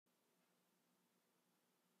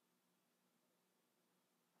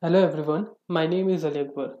Hello everyone, my name is Ali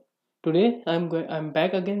Akbar. Today I'm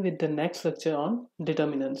back again with the next lecture on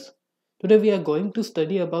determinants. Today we are going to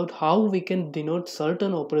study about how we can denote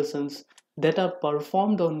certain operations that are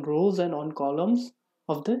performed on rows and on columns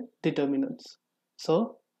of the determinants.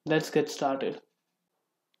 So let's get started.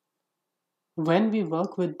 When we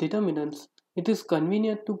work with determinants, it is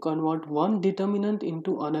convenient to convert one determinant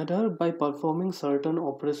into another by performing certain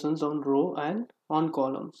operations on row and on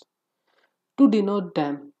columns. To denote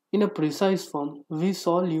them in a precise form, we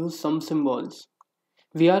shall use some symbols.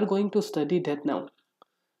 We are going to study that now.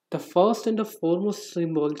 The first and the foremost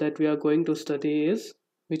symbol that we are going to study is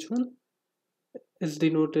which one? Is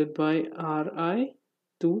denoted by Ri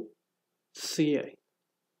to Ci,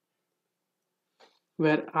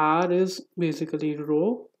 where R is basically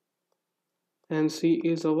row and C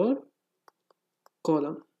is our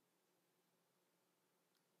column.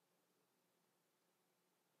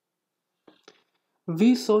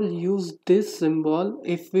 We shall use this symbol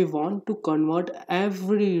if we want to convert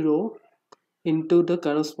every row into the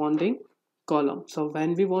corresponding column. So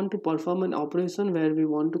when we want to perform an operation where we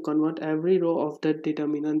want to convert every row of that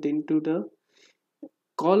determinant into the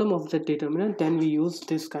column of the determinant, then we use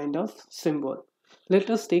this kind of symbol. Let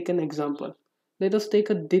us take an example. Let us take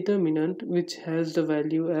a determinant which has the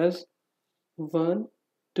value as 1,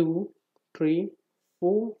 2, 3,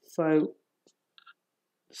 4, 5,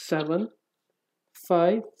 7,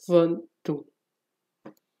 5, 1, 2.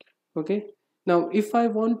 Okay, now if I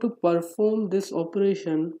want to perform this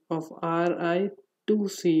operation of Ri to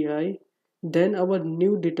Ci, then our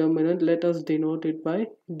new determinant, let us denote it by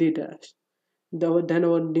d dash. Then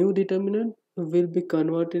our new determinant will be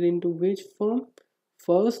converted into which form?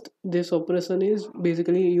 First, this operation is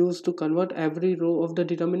basically used to convert every row of the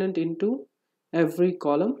determinant into every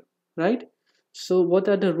column, right? So what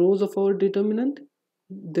are the rows of our determinant?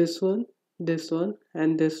 This one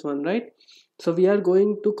and this one, right? So we are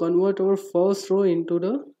going to convert our first row into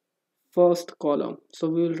the first column. So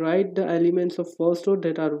we will write the elements of first row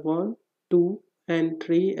that are 1, 2 and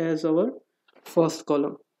 3 as our first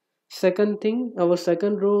column. Second thing, our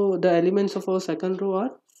second row, the elements of our second row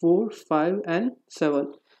are 4, 5 and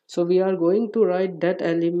 7. So we are going to write that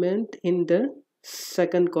element in the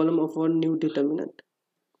second column of our new determinant.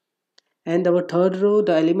 And our third row,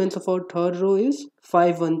 the elements of our third row is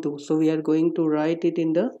 5, 1, 2. So we are going to write it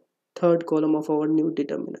in the third column of our new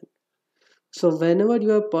determinant. So whenever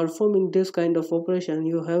you are performing this kind of operation,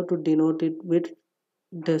 you have to denote it with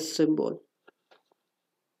this symbol.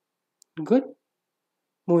 Good.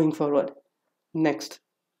 Moving forward. Next.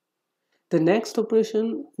 The next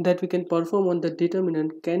operation that we can perform on the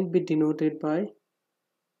determinant can be denoted by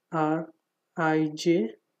Rij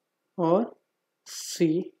or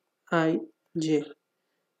Cij,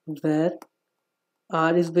 where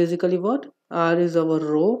R is basically what? R is our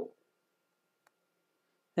row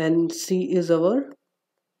and C is our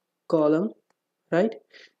column, right?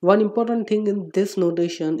 One important thing in this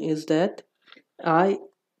notation is that I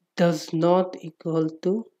does not equal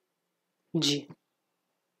to G.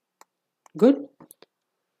 Good.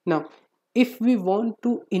 Now if we want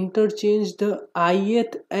to interchange the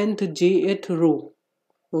ith and jth row,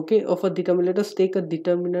 okay, of a determinant, let us take a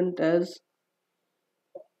determinant as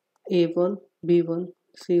a1 b1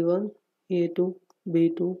 c1 a2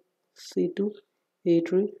 b2 c2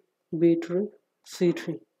 a3 b3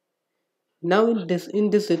 c3. Now in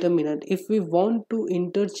this determinant, if we want to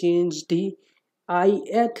interchange the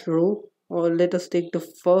ith row, or let us take the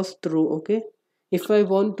first row, okay, if I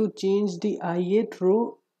want to change the ith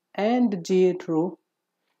row and jth row,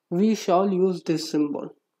 we shall use this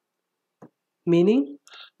symbol. Meaning,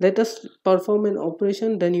 let us perform an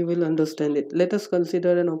operation, then you will understand it. Let us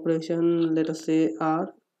consider an operation, let us say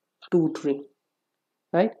R23,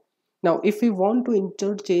 right? Now if we want to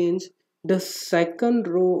interchange the second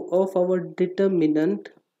row of our determinant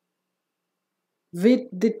with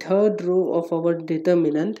the third row of our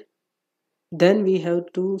determinant, then we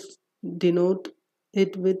have to denote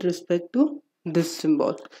it with respect to this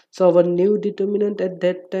symbol. So our new determinant at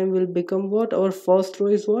that time will become what? Our first row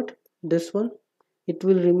is what? This one. It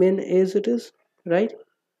will remain as it is, right?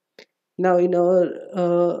 Now in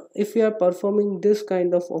our if we are performing this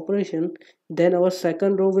kind of operation, then our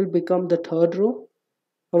second row will become the third row.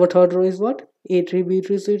 Our third row is what? A3 b3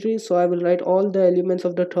 c3. So I will write all the elements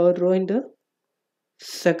of the third row in the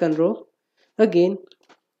second row. Again,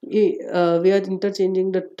 we are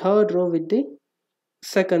interchanging the third row with the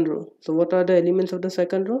second row. So what are the elements of the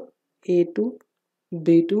second row? A2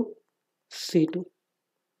 b2 c2.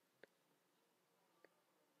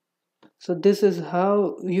 So this is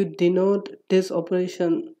how you denote this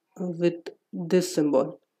operation with this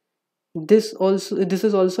symbol. This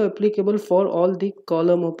is also applicable for all the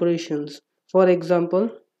column operations. For example,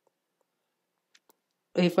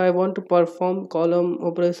 if I want to perform column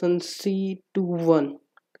operation C to 1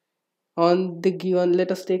 on the given,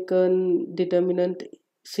 let us take a determinant,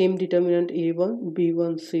 same determinant A1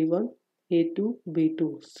 B1 C1 A2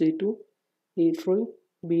 B2 C2 A3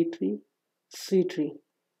 B3 C3.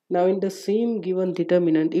 Now in the same given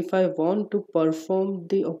determinant, if I want to perform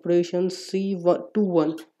the operation C1 to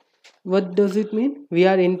 1, what does it mean? We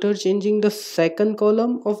are interchanging the second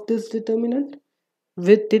column of this determinant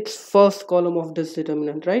with its first column of this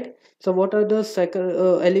determinant, right? So what are the second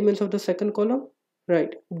elements of the second column?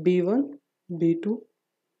 Right, b1 b2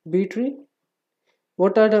 b3.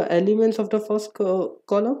 What are the elements of the first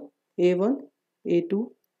column? A1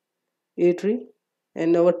 A2 A3,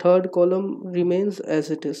 and our third column remains as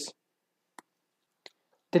it is.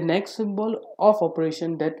 The next symbol of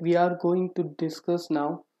operation that we are going to discuss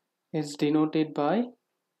now is denoted by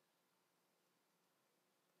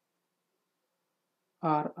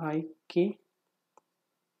RIK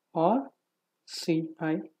or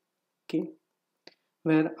CIK,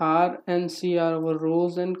 where R and C are our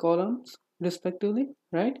rows and columns respectively,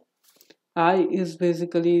 right? I is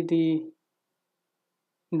basically the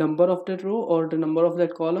number of that row or the number of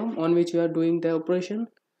that column on which you are doing the operation,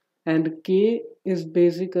 and K is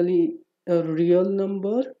basically a real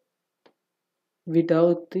number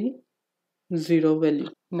without the zero value.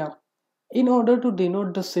 Now, in order to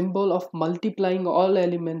denote the symbol of multiplying all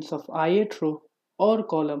elements of ith row or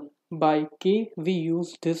column by K, we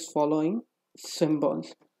use this following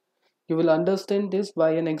symbols. You will understand this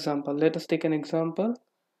by an example. Let us take an example.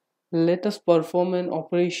 Let us perform an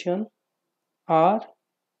operation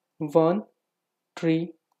R1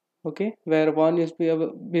 3, okay, where 1 is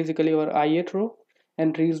basically our ith row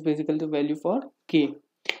and 3 is basically the value for K.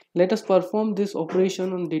 Let us perform this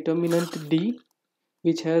operation on determinant D,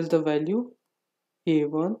 which has the value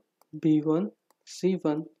A1 B1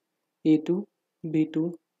 C1 A2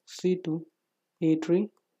 B2 C2 A3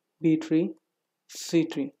 B3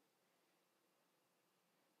 C3.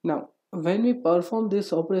 Now when we perform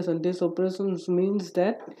this operation means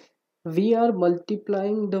that we are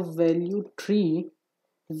multiplying the value 3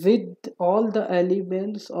 with all the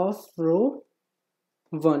elements of row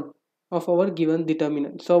 1 of our given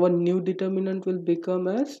determinant. So our new determinant will become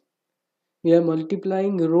as, we are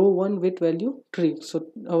multiplying row 1 with value 3. So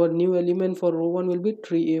our new element for row 1 will be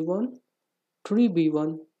 3a1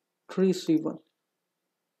 3b1 3c1.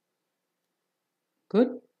 Good.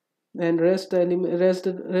 And rest of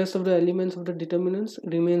the elements of the determinants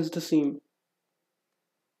remains the same.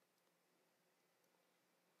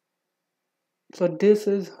 So this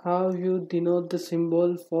is how you denote the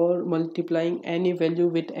symbol for multiplying any value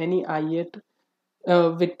with any ith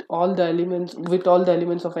with all the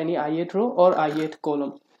elements of any ith row or ith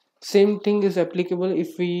column. Same thing is applicable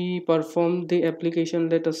if we perform the application,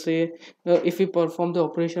 let us say if we perform the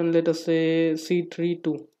operation, let us say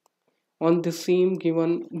C32 on the same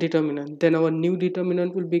given determinant, then our new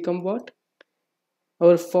determinant will become what?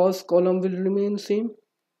 Our first column will remain same,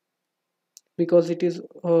 because it is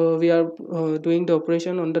we are doing the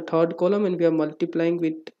operation on the third column and we are multiplying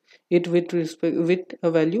with respect with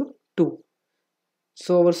a value 2.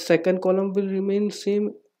 So our second column will remain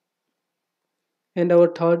same and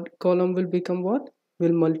our third column will become what?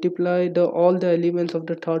 We'll multiply all the elements of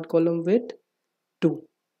the third column with 2.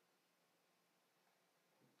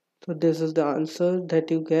 So this is the answer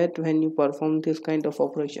that you get when you perform this kind of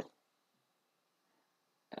operation.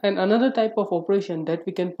 And another type of operation that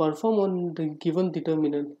we can perform on the given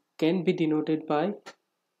determinant can be denoted by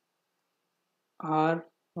R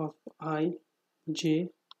of I, J,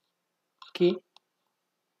 K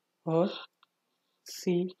or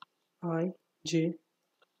C, I, J,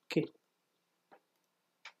 K,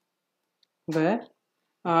 where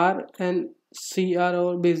R and C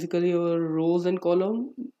are basically our rows and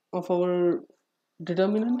column of our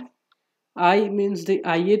determinant. I means the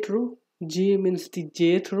ith row, J means the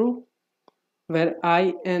jth row, where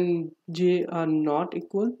I and J are not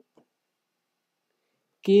equal.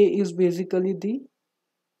 K is basically the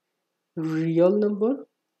real number,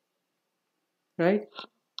 right?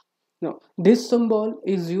 Now this symbol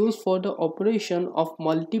is used for the operation of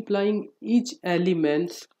multiplying each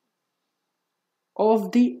elements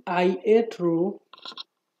of the ith row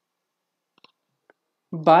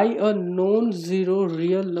by a non-zero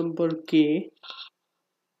real number K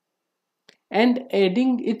and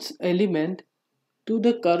adding its element to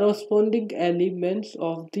the corresponding elements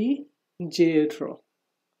of the jth row.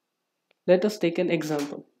 Let us take an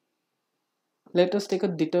example. Let us take a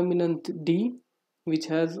determinant D which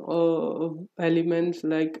has elements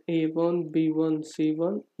like A1, B1,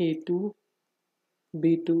 C1, A2,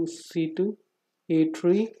 B2, C2,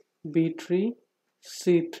 A3, B3,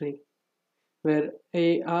 C3, where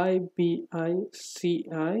AI, BI,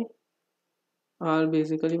 CI are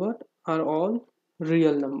basically what? Are all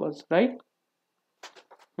real numbers, right?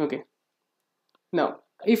 Okay. Now,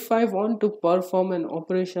 if I want to perform an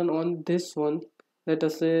operation on this one, let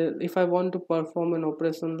us say if I want to perform an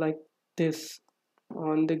operation like this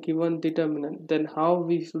on the given determinant, then how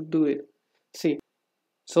we should do it? See,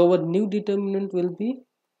 so our new determinant will be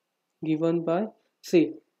given by,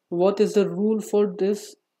 see, what is the rule for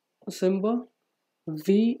this symbol?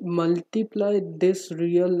 We multiply this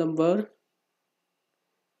real number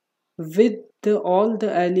with all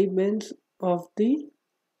the elements of the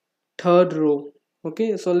third row.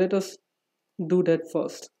 Okay, so let us do that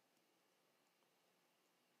first.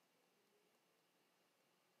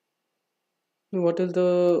 What is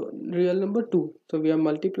the real number? 2. So we are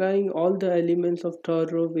multiplying all the elements of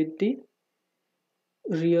third row with the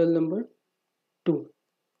real number 2.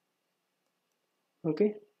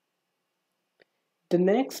 Okay, the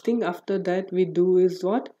next thing after that we do is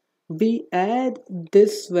what? We add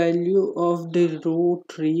this value of the row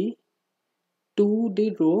 3 to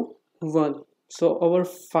the row 1. So our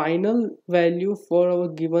final value for our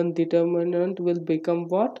given determinant will become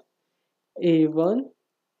what? A1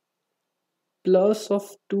 plus of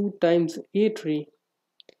 2 times A3,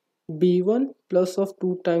 B1 plus of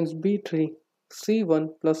 2 times B3, C1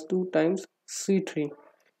 plus 2 times C3.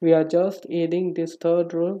 We are just adding this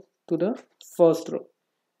third row to the first row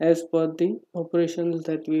as per the operations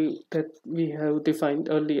that we have defined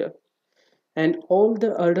earlier, and all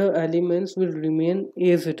the other elements will remain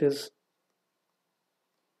as it is.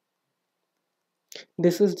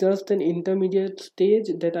 This is just an intermediate stage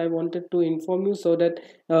that I wanted to inform you, so that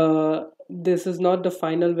this is not the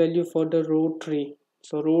final value for the row 3.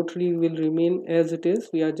 So row 3 will remain as it is.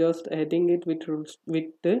 We are just adding it with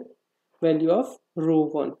the value of row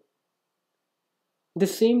 1. The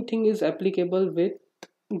same thing is applicable with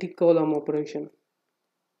the column operation.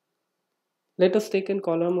 Let us take a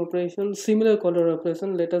column operation, similar column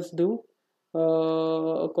operation. Let us do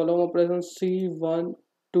a column operation C1,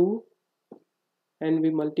 2, and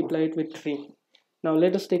we multiply it with 3. Now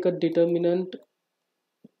let us take a determinant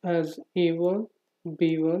as A1,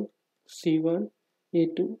 B1, C1,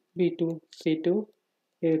 A2, B2, C2,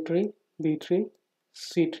 A3, B3,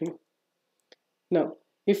 C3. Now,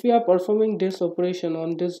 if we are performing this operation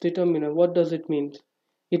on this determinant, what does it mean?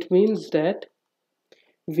 It means that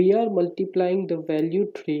we are multiplying the value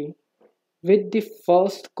 3 with the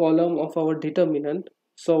first column of our determinant.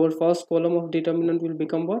 So our first column of determinant will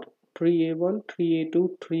become what? 3a1,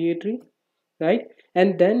 3a2, 3a3, right?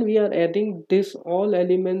 And then we are adding this all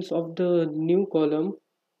elements of the new column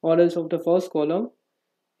or else of the first column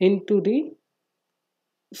into the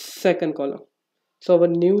second column. So our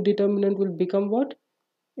new determinant will become what?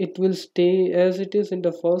 It will stay as it is in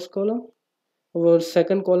the first column. Our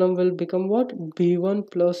second column will become what? B1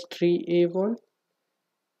 plus 3a1,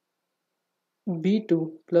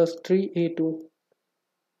 B2 plus 3a2,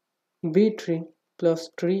 B3 plus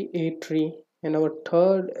 3a3, and our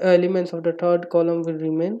third elements of the third column will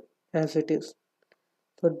remain as it is.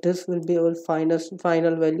 So this will be our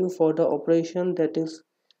final value for the operation, that is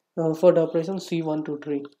for the operation C1 to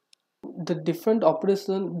 3. The different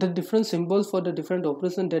symbols for the different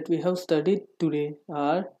operation that we have studied today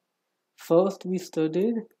are: first we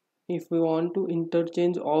studied if we want to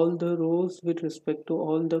interchange all the rows with respect to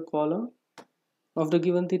all the column of the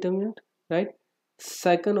given determinant, right?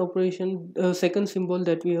 Second symbol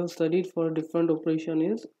that we have studied for different operation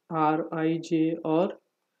is Rij or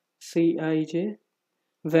Cij,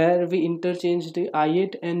 where we interchange the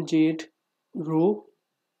ith and jth row,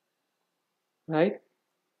 right?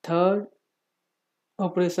 Third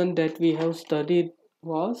operation that we have studied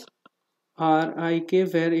was Rik,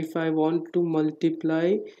 where if I want to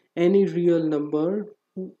multiply any real number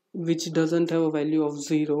which doesn't have a value of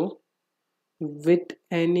 0 with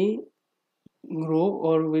any row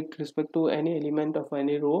or with respect to any element of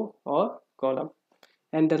any row or column.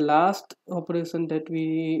 And the last symbol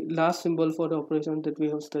for the operation that we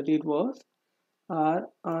have studied was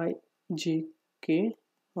Rijk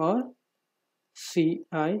or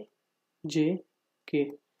Cijk,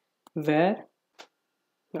 where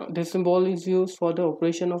now this symbol is used for the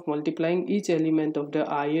operation of multiplying each element of the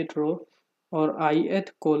ith row or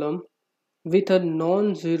ith column with a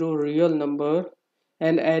non-zero real number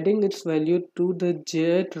and adding its value to the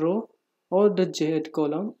jth row or the jth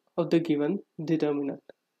column of the given determinant.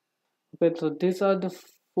 Okay, so these are the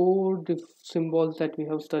four symbols that we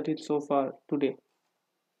have studied so far today.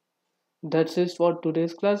 That's it for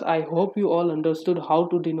today's class. I hope you all understood how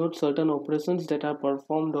to denote certain operations that are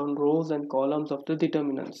performed on rows and columns of the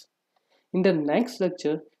determinants. In the next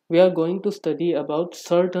lecture, we are going to study about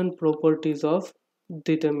certain properties of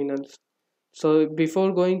determinants. So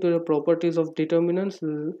before going to the properties of determinants,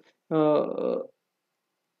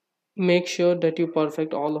 make sure that you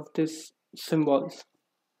perfect all of these symbols.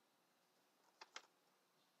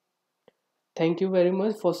 Thank you very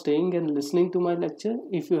much for staying and listening to my lecture.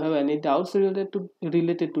 If you have any doubts related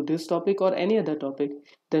to this topic or any other topic,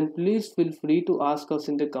 then please feel free to ask us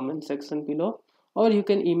in the comment section below, or you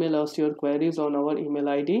can email us your queries on our email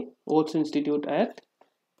ID oatsinstitute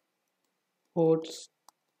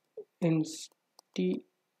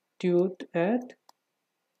at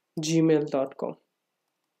gmail.com.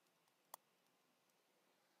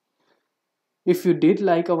 If you did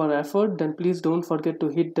like our effort, then please don't forget to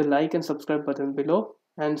hit the like and subscribe button below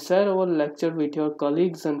and share our lecture with your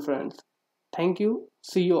colleagues and friends. Thank you.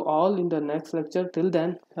 See you all in the next lecture. Till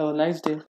then, have a nice day.